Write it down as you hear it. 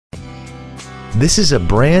This is a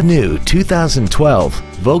brand new 2012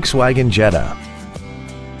 Volkswagen Jetta.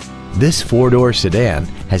 This four-door sedan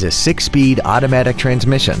has a 6-speed automatic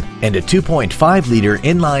transmission and a 2.5-liter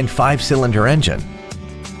inline 5-cylinder engine.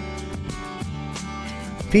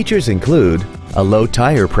 Features include a low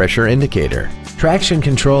tire pressure indicator, traction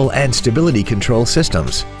control and stability control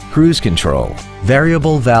systems, cruise control,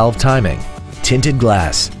 variable valve timing, tinted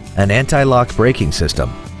glass, an anti-lock braking system,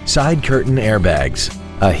 side curtain airbags,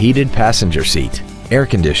 a heated passenger seat, air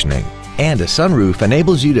conditioning, and a sunroof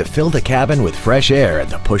enables you to fill the cabin with fresh air at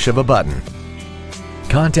the push of a button.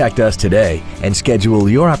 Contact us today and schedule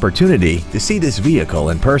your opportunity to see this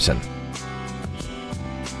vehicle in person.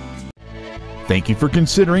 Thank you for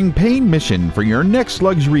considering Payne Mission for your next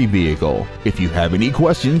luxury vehicle. If you have any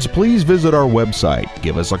questions, please visit our website,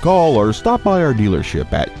 give us a call, or stop by our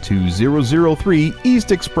dealership at 2003 East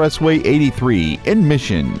Expressway 83 in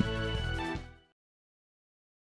Mission.